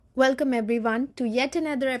Welcome everyone to yet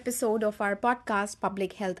another episode of our podcast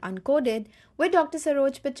Public Health Uncoded with Dr.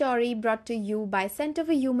 Saroj Pachauri, brought to you by Center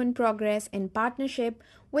for Human Progress in partnership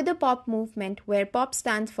with the POP movement, where POP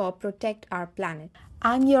stands for Protect Our Planet.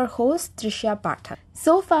 I'm your host Trishya Pathak.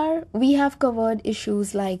 So far, we have covered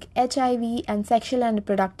issues like HIV and sexual and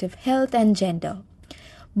reproductive health and gender.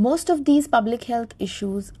 Most of these public health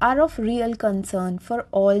issues are of real concern for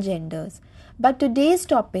all genders, but today's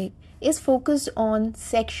topic is focused on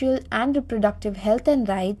sexual and reproductive health and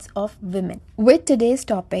rights of women. With today's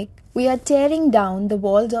topic, we are tearing down the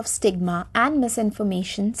walls of stigma and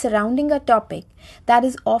misinformation surrounding a topic that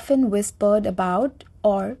is often whispered about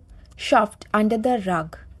or shoved under the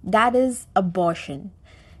rug, that is, abortion.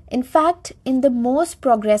 In fact, in the most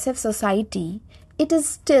progressive society, it is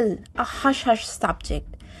still a hush hush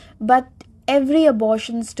subject, but every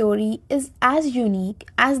abortion story is as unique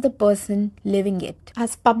as the person living it.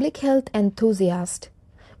 As public health enthusiasts,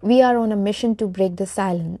 we are on a mission to break the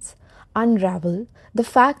silence, unravel the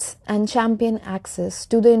facts, and champion access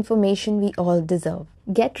to the information we all deserve.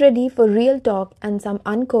 Get ready for real talk and some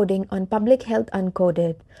uncoding on Public Health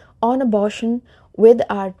Uncoded on abortion with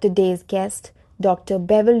our today's guest, Dr.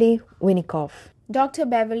 Beverly Winikoff. Dr.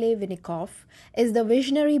 Beverly Winikoff is the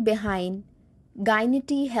visionary behind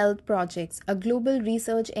Gynuity Health Projects, a global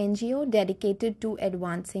research NGO dedicated to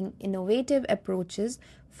advancing innovative approaches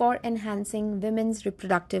for enhancing women's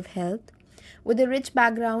reproductive health. With a rich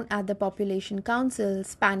background at the Population Council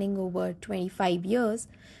spanning over 25 years,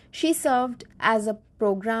 she served as a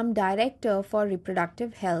program director for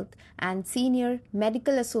reproductive health and senior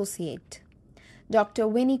medical associate. Dr.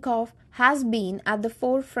 Winikoff has been at the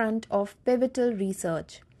forefront of pivotal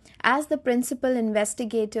research. As the principal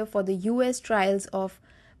investigator for the US trials of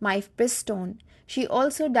mifepristone, she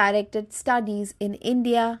also directed studies in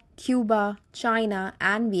India, Cuba, China,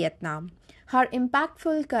 and Vietnam. Her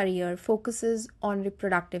impactful career focuses on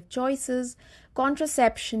reproductive choices,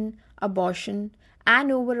 contraception, abortion,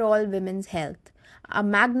 and overall women's health. A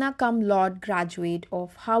magna cum laude graduate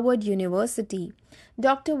of Howard University,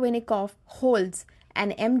 Dr. Winikoff holds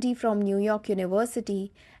an MD from New York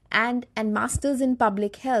University and a master's in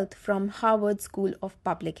public health from Harvard School of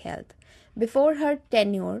Public Health. Before her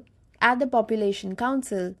tenure at the Population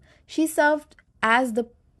Council, she served as the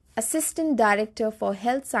assistant director for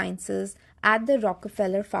health sciences at the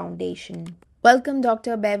Rockefeller Foundation. Welcome,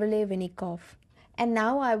 Dr. Beverly Winikoff. And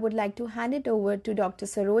now I would like to hand it over to Dr.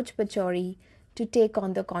 Saroj Pachauri to take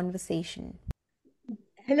on the conversation.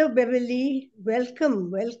 Hello, Beverly.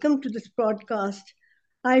 Welcome to this broadcast.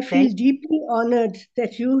 I feel deeply honored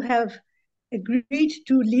that you have agreed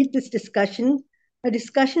to lead this discussion, a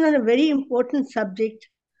discussion on a very important subject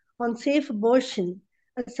on safe abortion,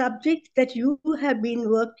 a subject that you have been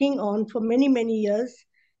working on for many, many years.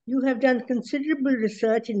 You have done considerable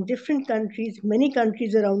research in different countries, many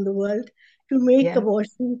countries around the world, to make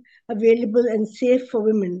abortion available and safe for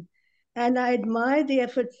women. And I admire the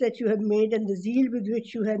efforts that you have made and the zeal with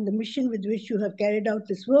which you have, the mission with which you have carried out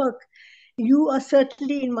this work. You are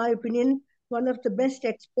certainly, in my opinion, one of the best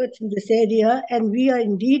experts in this area, and we are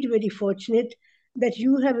indeed very fortunate that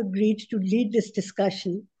you have agreed to lead this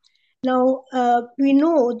discussion. Now, we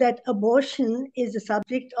know that abortion is a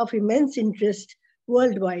subject of immense interest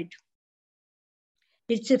worldwide.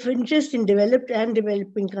 It's of interest in developed and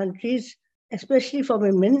developing countries, especially for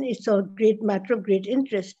women. It's a great matter of great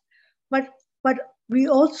interest. But we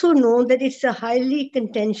also know that it's a highly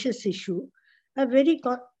contentious issue, a very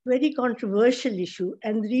controversial issue.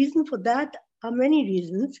 And the reason for that are many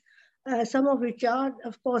reasons, some of which are,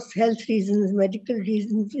 of course, health reasons, medical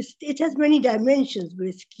reasons. It has many dimensions,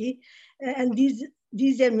 basically. And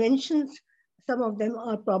these dimensions, some of them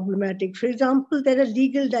are problematic. For example, there are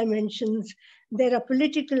legal dimensions, there are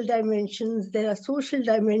political dimensions, there are social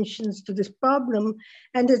dimensions to this problem,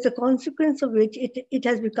 and as a consequence of which it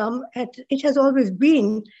has always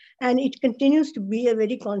been, and it continues to be a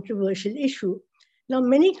very controversial issue. Now,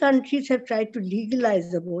 many countries have tried to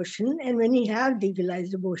legalize abortion, and many have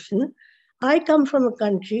legalized abortion. I come from a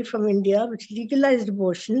country, from India, which legalized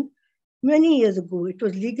abortion many years ago. It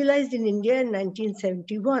was legalized in India in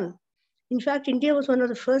 1971. In fact, India was one of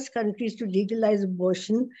the first countries to legalize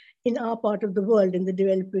abortion in our part of the world, in the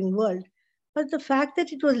developing world. But the fact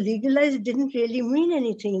that it was legalized didn't really mean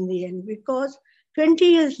anything in the end, because 20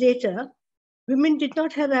 years later, women did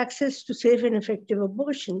not have access to safe and effective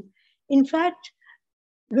abortion. In fact,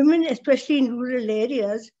 women, especially in rural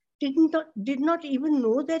areas, did not even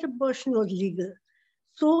know that abortion was legal.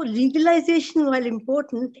 So legalization, while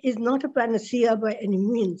important, is not a panacea by any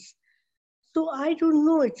means. So I don't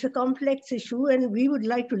know, it's a complex issue, and we would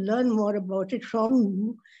like to learn more about it from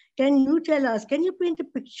you. Can you tell us, can you paint a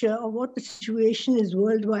picture of what the situation is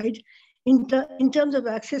worldwide in terms of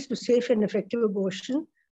access to safe and effective abortion?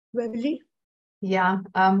 Beverly? Yeah,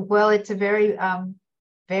 well, it's a very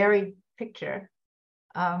varied picture.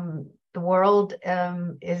 The world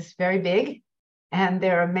is very big, and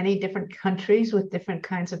there are many different countries with different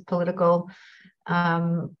kinds of political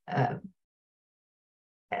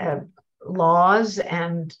laws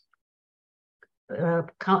and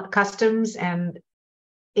customs and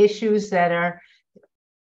issues that are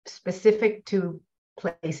specific to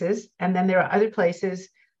places. And then there are other places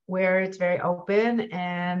where it's very open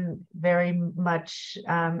and very much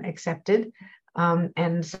accepted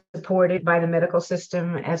and supported by the medical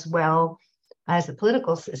system as well as the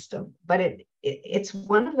political system. But it's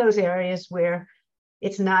one of those areas where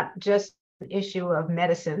it's not just an issue of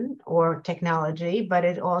medicine or technology, but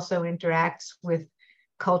it also interacts with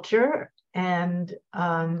culture and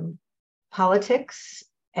politics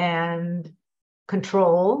and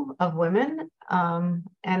control of women.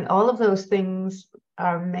 And all of those things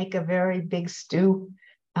make a very big stew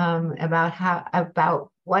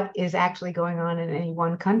about what is actually going on in any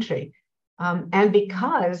one country. And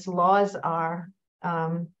because laws are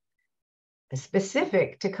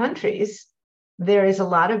specific to countries, there is a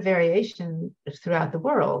lot of variation throughout the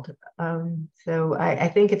world. So I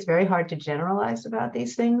think it's very hard to generalize about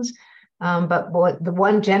these things. But the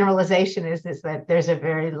one generalization is that there's a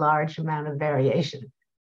very large amount of variation.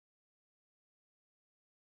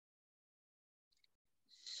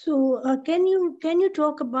 So can you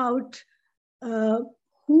talk about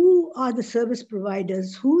who are the service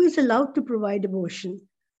providers? Who is allowed to provide abortion?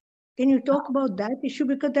 Can you talk about that issue?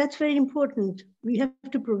 Because that's very important. We have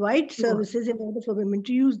to provide services in order for women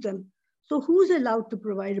to use them. So who's allowed to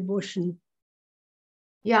provide abortion?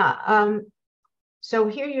 Yeah. So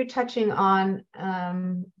here you're touching on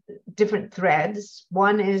different threads.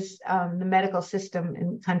 One is the medical system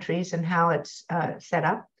in countries and how it's set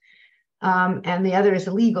up. And the other is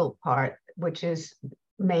the legal part, which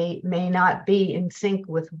may not be in sync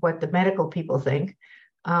with what the medical people think,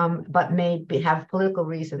 but may have political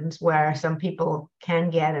reasons where some people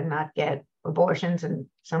can get and not get abortions, and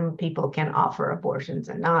some people can offer abortions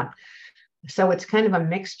and not. So it's kind of a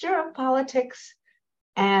mixture of politics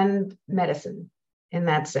and medicine in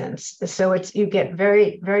that sense. So you get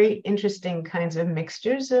very, very interesting kinds of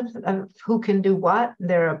mixtures of who can do what.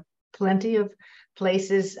 There are plenty of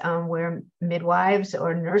places where midwives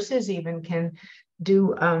or nurses even can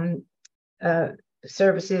do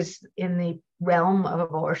services in the realm of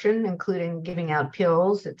abortion, including giving out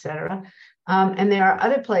pills, etc. And there are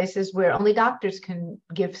other places where only doctors can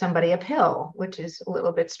give somebody a pill, which is a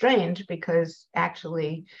little bit strange because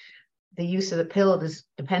actually the use of the pill is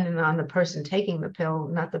dependent on the person taking the pill,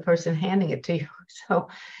 not the person handing it to you. So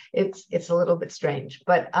it's a little bit strange.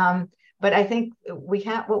 But I think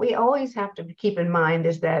what we always have to keep in mind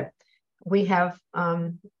is that we have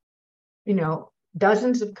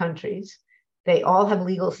dozens of countries. They all have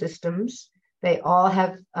legal systems. They all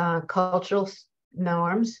have cultural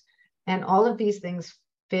norms, and all of these things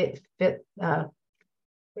fit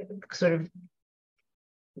sort of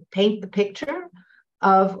paint the picture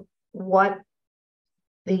of what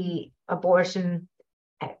the abortion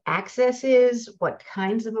access is, what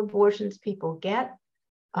kinds of abortions people get,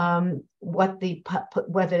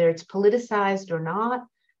 whether it's politicized or not.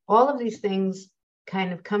 All of these things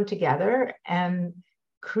kind of come together and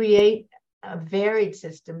create varied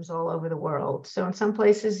systems all over the world. So in some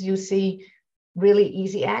places you see really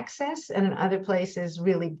easy access, and in other places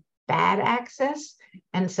really bad access.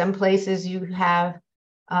 And some places you have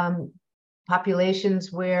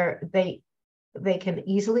populations where they can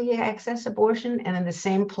easily access abortion, and in the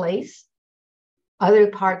same place, other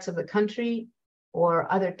parts of the country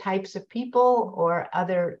or other types of people or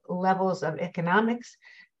other levels of economics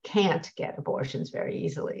can't get abortions very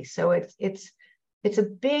easily. So it's a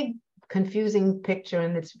big confusing picture,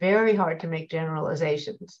 and it's very hard to make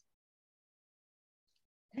generalizations.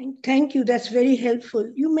 Thank you. That's very helpful.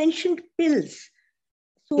 You mentioned pills.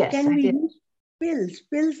 So yes, can we use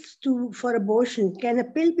pills for abortion? Can a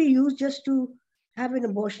pill be used just to have an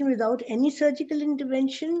abortion without any surgical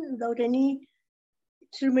intervention, without any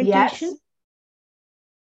instrumentation?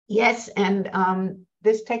 Yes, and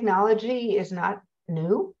this technology is not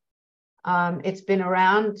new. It's been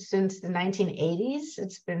around since the 1980s.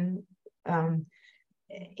 It's been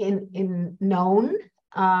known.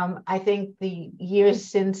 I think the years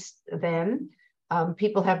since then,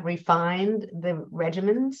 people have refined the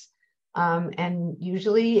regimens, and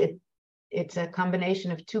usually it's a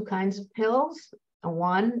combination of two kinds of pills.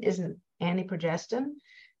 One is an antiprogestin,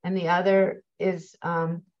 and the other is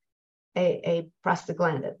a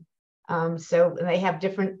prostaglandin. So they have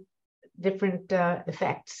different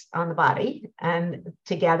effects on the body, and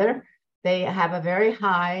together they have a very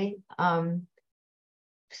high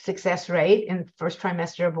success rate in first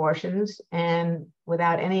trimester abortions, and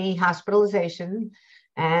without any hospitalization,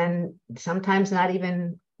 and sometimes not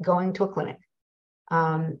even going to a clinic.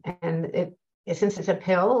 And since it's a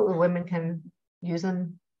pill, the women can use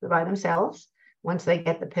them by themselves. Once they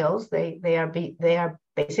get the pills, they are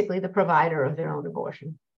basically the provider of their own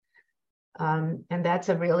abortion. And that's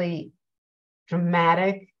a really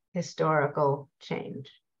dramatic historical change.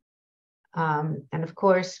 And of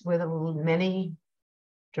course, with many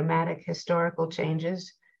dramatic historical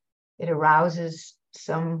changes, it arouses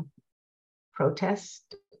some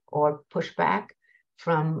protest or pushback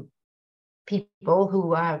from people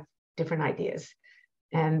who have different ideas.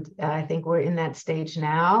 And I think we're in that stage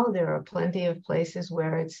now. There are plenty of places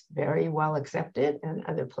where it's very well accepted and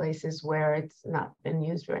other places where it's not been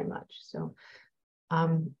used very much. So,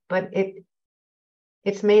 but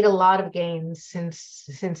it's made a lot of gains since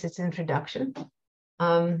its introduction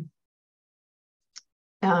in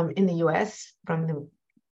the US from the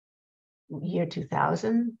year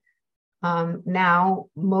 2000. Now,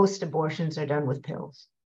 most abortions are done with pills.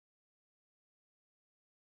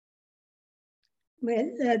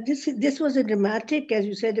 Well, this was a dramatic, as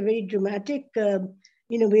you said, a very dramatic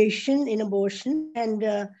innovation in abortion, and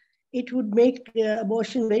it would make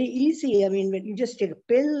abortion very easy. I mean, when you just take a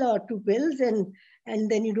pill or two pills,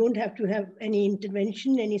 and then you don't have to have any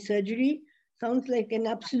intervention, any surgery. Sounds like an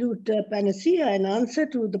absolute panacea, an answer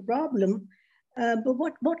to the problem. But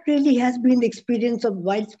what really has been the experience of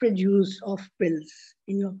widespread use of pills,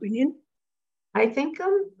 in your opinion? I think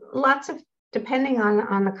lots of, depending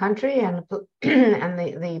on the country and and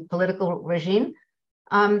the political regime,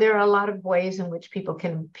 there are a lot of ways in which people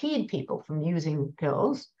can impede people from using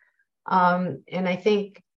pills. And I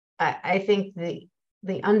think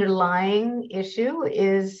the underlying issue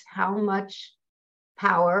is how much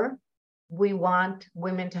power we want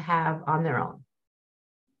women to have on their own.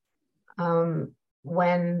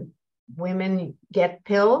 When women get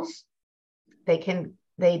pills,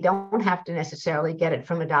 they don't have to necessarily get it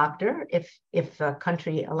from a doctor if a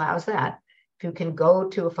country allows that. If you can go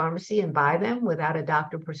to a pharmacy and buy them without a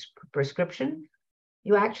doctor prescription,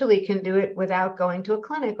 you actually can do it without going to a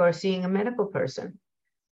clinic or seeing a medical person.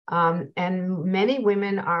 And many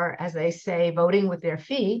women are, as they say, voting with their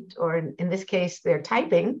feet, or in this case, they're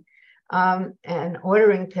typing and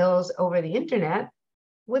ordering pills over the internet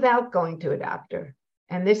without going to a doctor.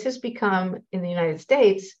 And this has become, in the United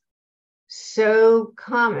States, so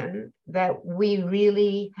common that we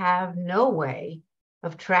really have no way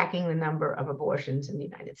of tracking the number of abortions in the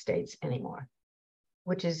United States anymore,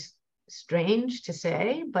 which is strange to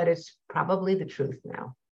say, but it's probably the truth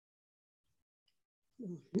now.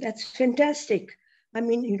 That's fantastic. I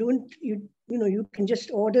mean, you can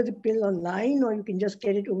just order the pill online, or you can just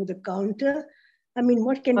get it over the counter. I mean,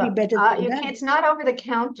 what can be better than that? It's not over the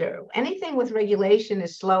counter. Anything with regulation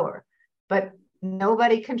is slower, but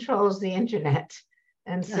nobody controls the internet.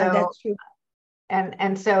 And so that's true.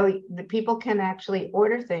 And so the people can actually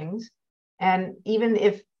order things. And even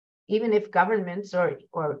if governments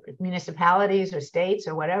or municipalities or states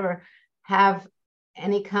or whatever have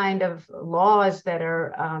any kind of laws that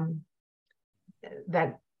are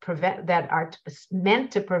that are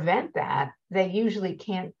meant to prevent that, they usually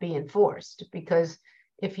can't be enforced, because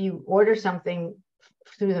if you order something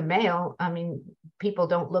through the mail, I mean, people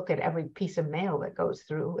don't look at every piece of mail that goes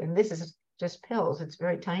through, and this is just pills. It's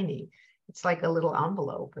very tiny. It's like a little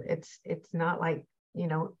envelope. It's not like,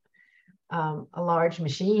 a large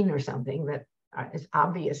machine or something that is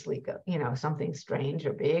obviously, something strange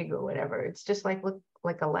or big or whatever. It's just like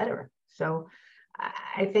a letter. So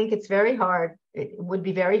I think it's very hard. It would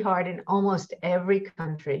be very hard in almost every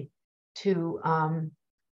country to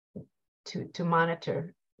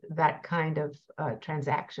monitor that kind of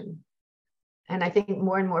transaction. And I think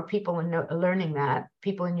more and more people are learning that.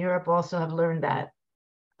 People in Europe also have learned that.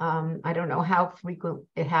 I don't know how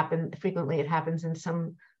frequently it happens in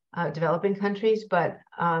some developing countries, but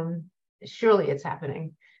surely it's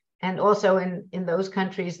happening. And also in those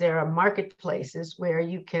countries, there are marketplaces where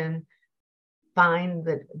you can find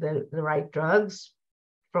the right drugs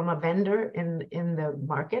from a vendor in the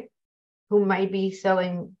market who might be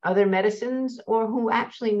selling other medicines, or who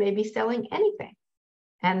actually may be selling anything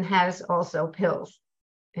and has also pills,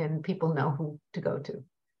 and people know who to go to.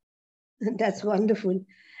 That's wonderful.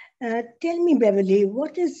 Tell me, Beverly,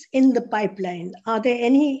 what is in the pipeline? Are there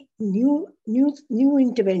any new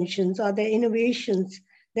interventions? Are there innovations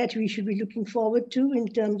that we should be looking forward to in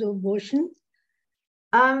terms of abortion?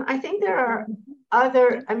 I think there are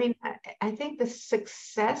other, I think the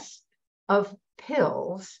success of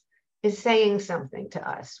pills is saying something to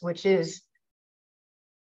us, which is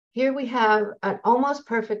here we have an almost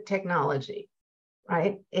perfect technology,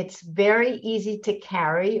 right? It's very easy to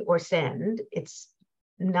carry or send. It's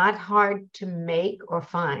not hard to make or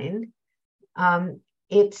find.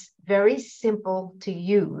 It's very simple to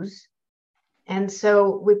use. And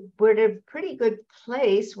so we're at a pretty good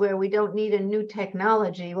place where we don't need a new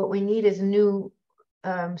technology. What we need is new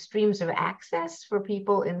streams of access for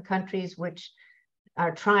people in countries which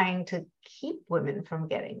are trying to keep women from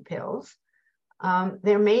getting pills.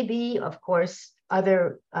 There may be, of course,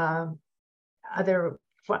 other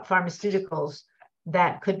pharmaceuticals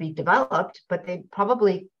that could be developed, but they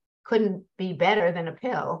probably couldn't be better than a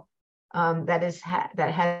pill that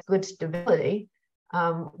has good stability.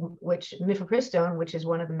 Which mifepristone, which is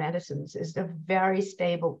one of the medicines, is a very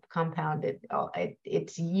stable compound.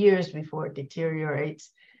 It's years before it deteriorates.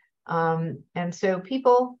 And so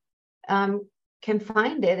people can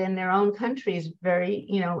find it in their own countries very,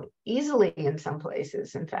 easily in some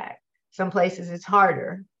places. In fact, some places it's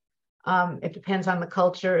harder. It depends on the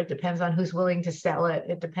culture. It depends on who's willing to sell it.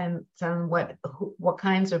 It depends on what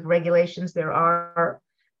kinds of regulations there are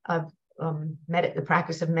of the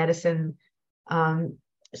practice of medicine.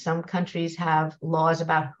 Some countries have laws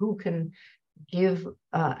about who can give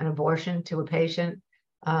an abortion to a patient.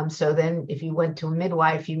 So then if you went to a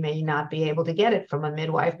midwife, you may not be able to get it from a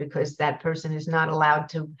midwife because that person is not allowed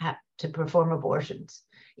to perform abortions,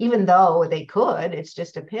 even though they could. It's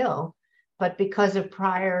just a pill. But because of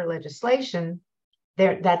prior legislation,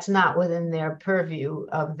 that's not within their purview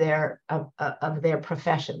of their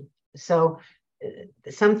profession. So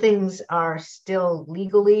some things are still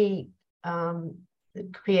legally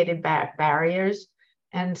created barriers,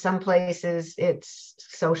 and some places it's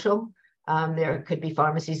social. There could be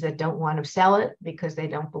pharmacies that don't want to sell it because they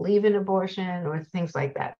don't believe in abortion or things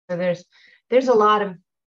like that. So there's a lot of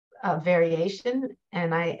variation,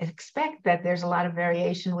 and I expect that there's a lot of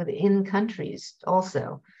variation within countries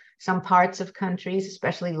also. Some parts of countries,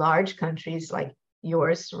 especially large countries like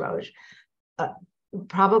yours, Saroj,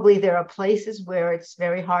 probably there are places where it's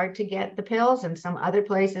very hard to get the pills and some other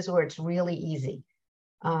places where it's really easy.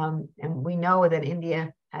 And we know that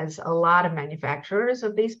India has a lot of manufacturers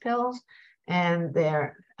of these pills, and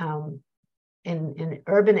they're in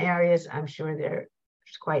urban areas, I'm sure they're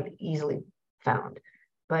quite easily found.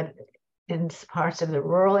 But in parts of the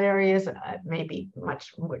rural areas, it may be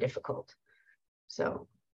much more difficult. So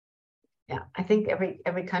yeah, I think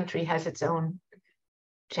every country has its own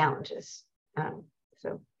challenges.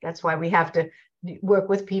 So that's why we have to work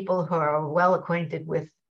with people who are well acquainted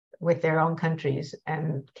with their own countries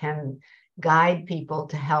and can guide people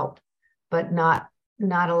to help, but not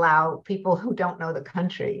allow people who don't know the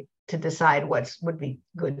country to decide what would be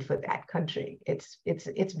good for that country. It's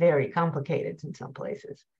very complicated in some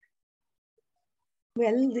places.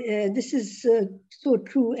 Well, this is so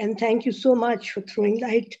true, and thank you so much for throwing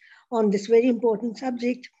light on this very important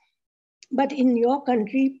subject. But in your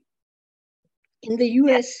country, in the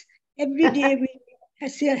US, every day we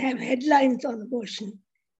have headlines on abortion.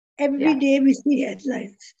 Every day we see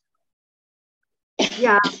headlines.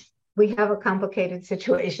 Yeah, we have a complicated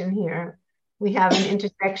situation here. We have an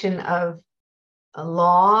intersection of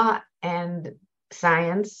law and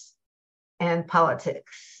science and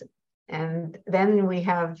politics. And then we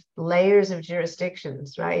have layers of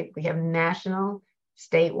jurisdictions, right? We have national,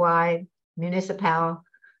 statewide, municipal.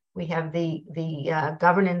 We have the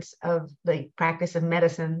governance of the practice of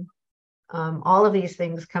medicine. All of these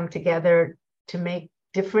things come together to make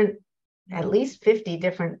at least 50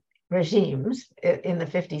 different regimes in the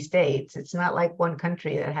 50 states. It's not like one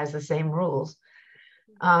country that has the same rules.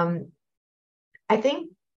 I think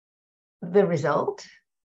the result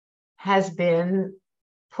has been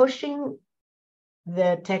pushing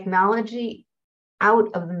the technology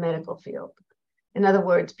out of the medical field. In other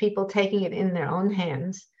words, people taking it in their own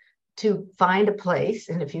hands to find a place.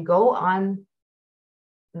 And if you go on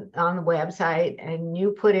the website and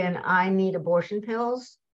you put in, I need abortion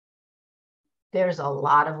pills, there's a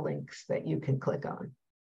lot of links that you can click on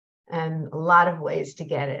and a lot of ways to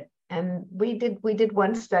get it. And we did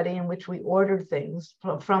one study in which we ordered things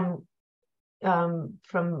from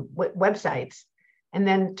websites and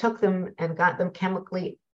then took them and got them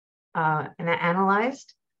chemically and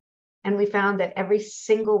analyzed. And we found that every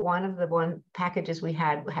single one of the packages we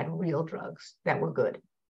had real drugs that were good.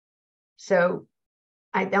 So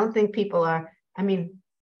I don't think people are,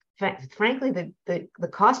 frankly, the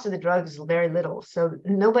cost of the drugs is very little. So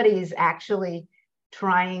nobody is actually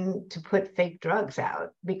trying to put fake drugs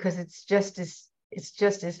out because it's just as it's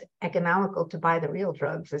just as economical to buy the real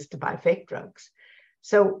drugs as to buy fake drugs.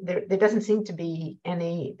 So there doesn't seem to be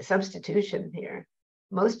any substitution here.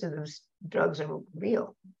 Most of those drugs are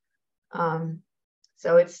real.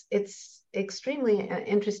 So it's extremely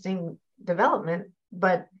interesting development,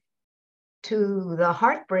 but to the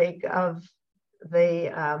heartbreak of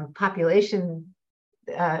the population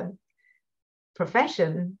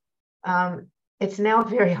profession, it's now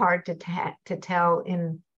very hard to tell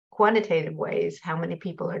in quantitative ways how many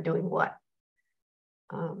people are doing what,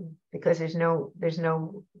 because there's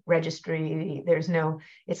no registry.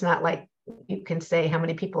 It's not like you can say how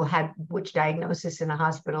many people had which diagnosis in a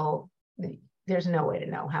hospital. There's no way to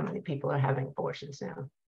know how many people are having abortions now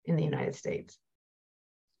in the United States.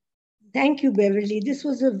 Thank you, Beverly. This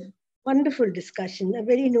was a wonderful discussion, a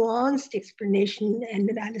very nuanced explanation and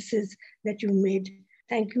analysis that you made.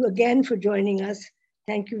 Thank you again for joining us.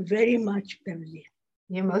 Thank you very much, Beverly.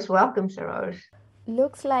 You're most welcome, Saroj.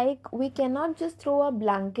 Looks like we cannot just throw a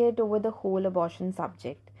blanket over the whole abortion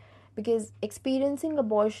subject, because experiencing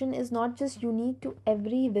abortion is not just unique to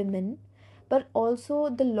every woman, but also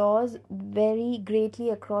the laws vary greatly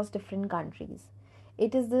across different countries.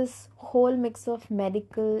 It is this whole mix of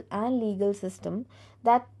medical and legal system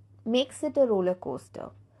that makes it a roller coaster.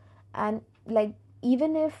 And like,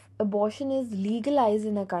 even if abortion is legalized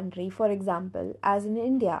in a country, for example, as in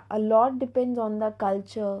India, a lot depends on the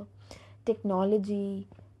culture, technology,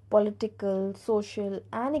 political, social,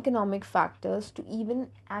 and economic factors to even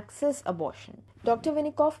access abortion. Dr.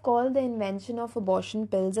 Winikoff called the invention of abortion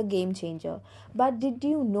pills a game changer. But did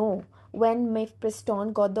you know when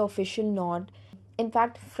mifepristone got the official nod? In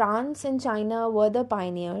fact, France and China were the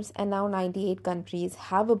pioneers, and now 98 countries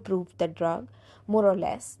have approved the drug, more or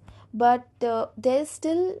less. But there's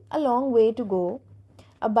still a long way to go.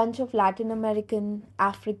 A bunch of Latin American,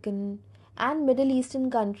 African, and Middle Eastern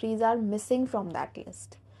countries are missing from that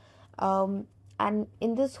list. And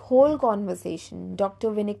in this whole conversation, Dr.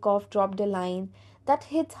 Winikoff dropped a line that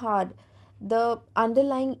hits hard. The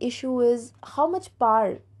underlying issue is, how much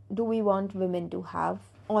power do we want women to have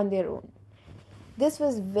on their own? This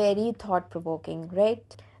was very thought provoking, right?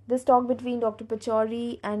 This talk between Dr.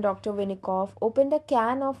 Pachauri and Dr. Winikoff opened a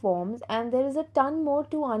can of worms, and there is a ton more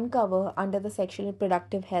to uncover under the sexual and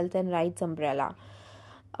reproductive health and rights umbrella.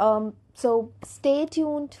 So stay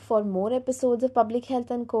tuned for more episodes of Public Health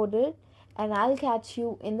Uncoded, and I'll catch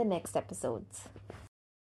you in the next episodes.